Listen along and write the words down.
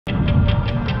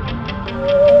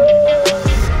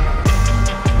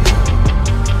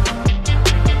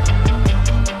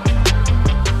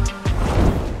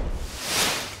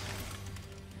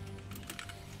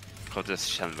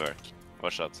this can work.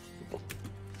 Watch out.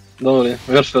 Don't worry,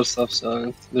 we're first off,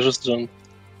 so they just jump.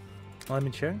 Let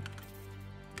me check.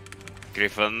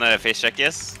 Griffin face check,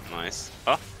 yes. Nice.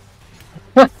 Oh.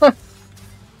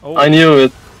 Oh, I knew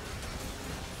it.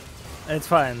 it's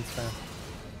fine. It's fine.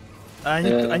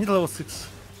 I need level 6.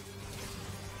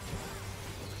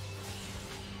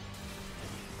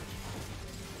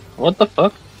 What the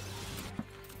fuck?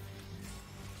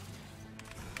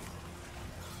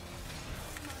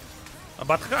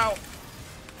 But how?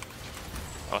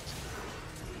 What?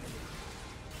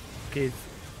 Okay.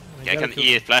 I can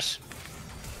eat flash.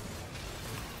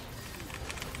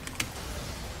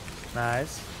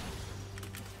 Nice.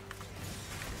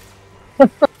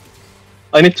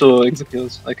 I need to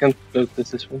execute. I can't build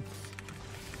this way.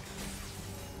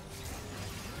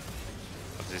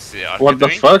 What the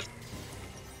fuck?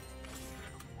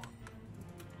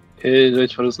 Okay,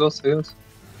 wait for his ghost, I guess.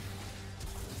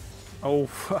 Oh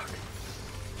fuck.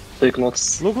 Take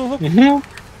notes. Look, look, look.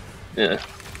 Yeah.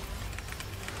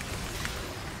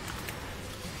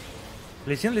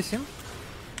 Listen, listen.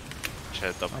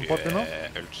 Shut up, I'm popping up.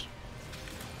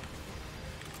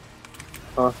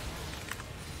 ult.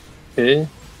 Okay.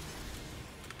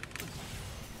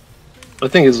 I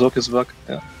think his Zook is back,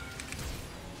 yeah.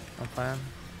 I'm fine.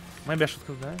 Maybe I should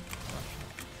have died.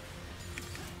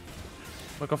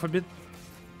 Back off a bit.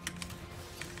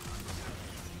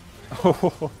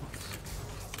 Oh.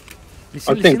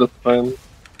 Listen, I think listen. that's fine.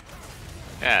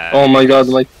 Yeah. Oh my god,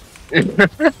 my...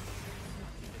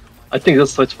 I think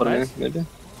that's right for Nice. me, maybe.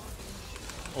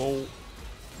 Oh,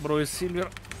 bro is silver.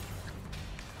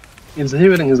 Is he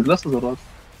wearing his glasses or what?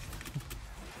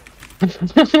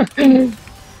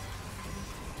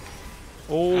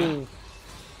 Oh,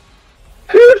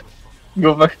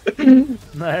 Go back.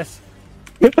 nice.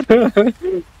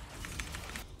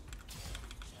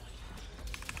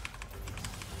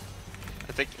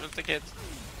 I'll take it.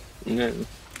 Yeah.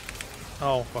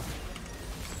 Oh fuck.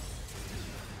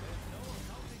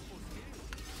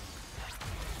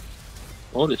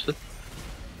 Holy shit.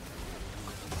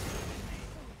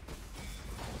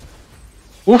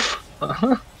 Oof!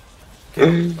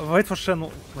 Wait for Shen.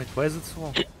 Wait, why is it so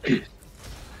long?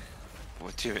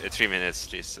 3 minutes,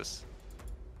 Jesus.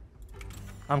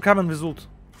 I'm coming with ult.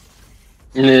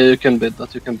 Yeah, you can bet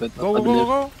that, you can bet that, Go, I go, go, believe.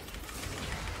 go.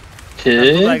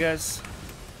 Goodbye, Okay, guys.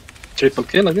 triple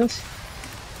kill, I guess.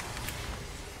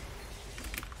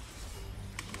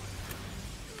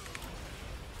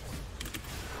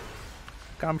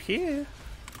 Come here.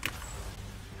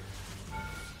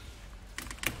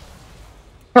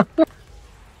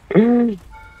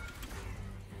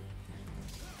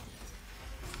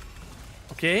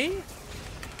 Okay.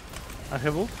 I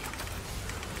have ult.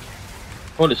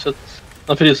 Holy shit.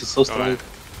 Amphibious is so strong. Alright.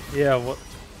 Yeah, what?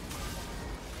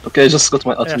 Okay, I just got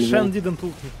my Yeah, ultimate. Shen didn't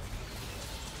ult me.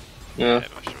 Yeah.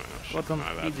 What an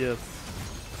My bad. idiot.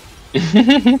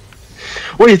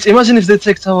 Wait, imagine if they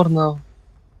take tower now.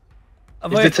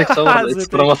 If they take tower, They it's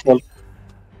take- drama fault.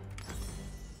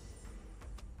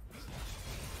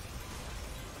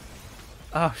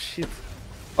 Oh shit.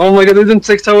 Oh my god, they didn't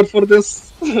take tower for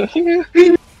this.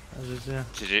 GG.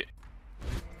 GG.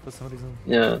 For some reason.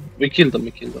 Yeah, we killed them,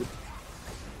 we killed them.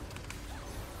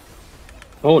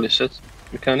 Holy shit.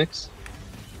 Mechanics.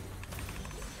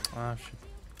 Ah shit.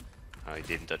 Oh, he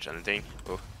didn't touch anything.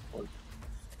 Oh.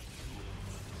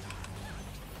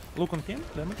 Look on him,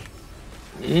 damage.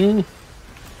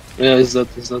 Yeah, he's dead,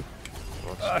 he's dead.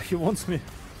 Ah, he wants me.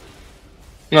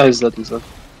 No, he's dead, he's dead.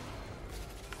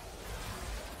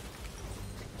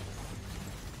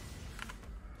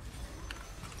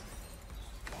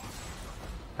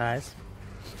 Nice.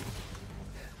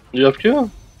 You have Q?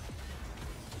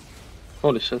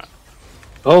 Holy shit.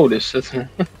 Holy shit.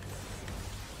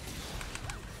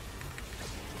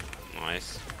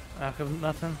 Nice. I have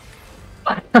nothing.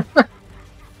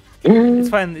 It's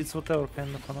fine, it's whatever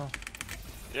kind of for now.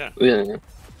 Yeah. Yeah, yeah.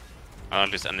 I'll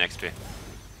lose an XP.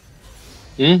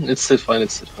 It's still fine,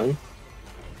 it's still fine.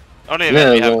 Only Yeah,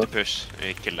 when we have no. to push,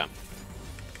 we kill them.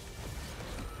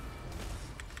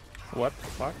 What the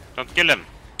fuck? Don't kill them!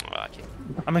 Oh, okay.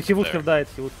 I mean, he would There. have died,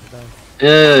 he would have died.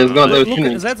 Yeah, he's gonna die with Look,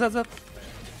 Phoenix. that.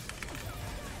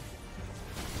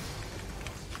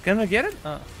 Can we get it?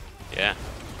 Yeah.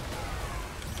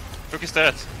 Look is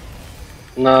dead.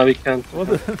 Nah, we can't. What?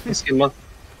 Let's kill Mal.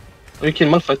 We kill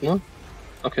Malphite now?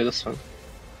 Okay, that's fine.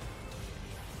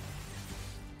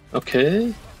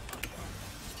 Okay,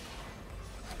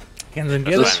 Can we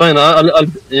get that's it? fine. I'll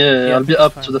be that's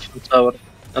up fine. to the front tower.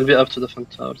 I'll be up to the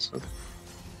front tower, so.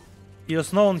 You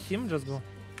snow on him, just go.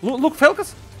 Look,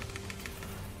 Falcus!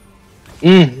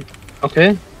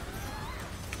 Okay.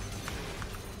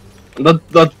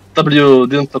 That W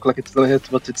didn't look like it's gonna hit,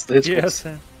 but it's the hit. Yes.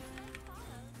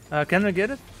 Can we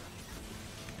get it?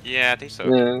 Yeah, I think so.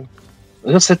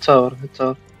 Yeah. Just hit tower, hit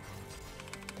tower.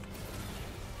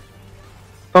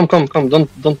 Come,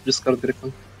 don't discard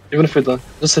Griffin. Even if we die,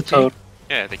 just hit tower.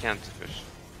 Yeah, they can't push.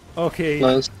 Okay.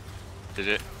 Nice. Did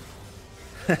it?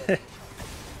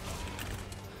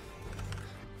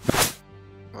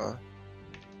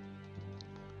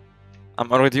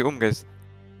 I'm already guys.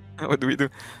 What do we do?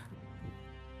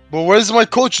 But where's my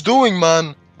coach doing,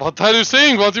 man? What are you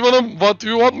saying? What do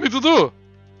you want me to do?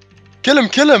 Kill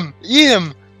him! Eat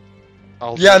him!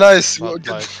 I'll Yeah, nice.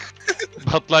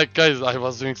 But like, guys, I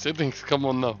was doing settings. Come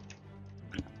on now.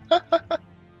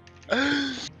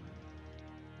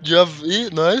 You have E?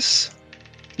 Nice.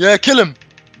 Yeah, kill him!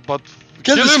 But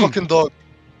Kill this him. fucking dog.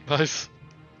 Nice.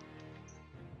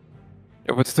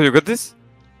 Yeah, but so you got this?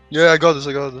 Yeah, I got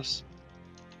this.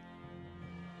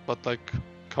 But like,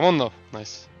 come on now.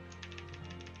 Nice.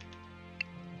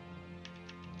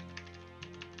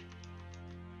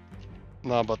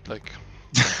 Nah, but like,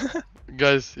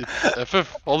 guys, it's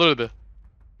FF already.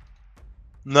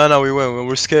 No, we win.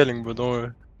 We're scaling, but don't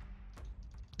worry.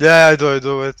 Yeah, I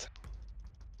do it.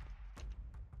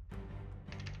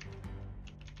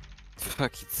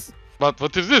 Fuck it. But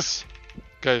what is this,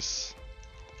 guys?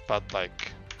 But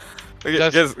like, Okay,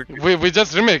 just, guys, we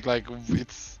just remake. Like,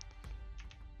 it's.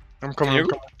 I'm coming. You? I'm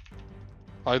coming.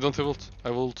 I don't have ult. I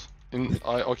have ult.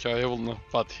 Okay, I have ult now.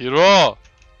 But hero,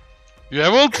 you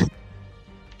have ult?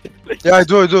 Yeah, I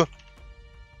do.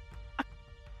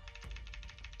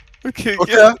 okay,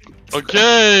 Okay.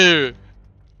 Okay.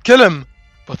 Kill him!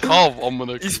 But how? I'm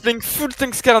gonna. He's playing full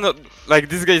tank scar, not like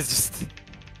this guy is just.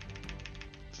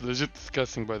 It's legit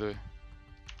disgusting, by the way.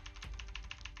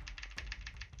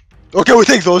 Okay, we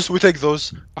take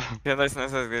those. Yeah, nice,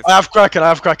 guys. I have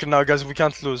Kraken now, guys. We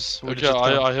can't lose. We Okay, legit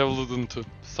can't. I have Luden too.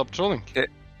 Stop trolling.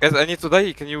 Guys, I need to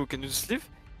die. Can you just leave?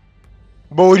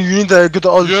 But you need a good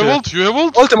ult. You have here. ult? You have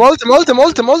ult?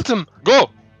 Ult him! Go!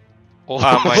 Oh,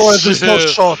 Ah, my Boy, there's no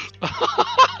shot.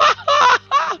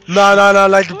 Nah,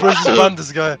 like bro, just ban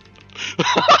this guy.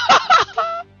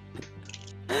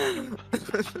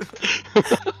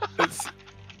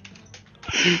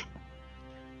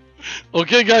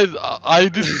 Okay, guys, I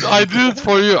did it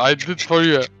for you.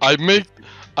 I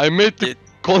made the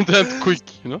content quick,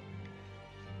 you know.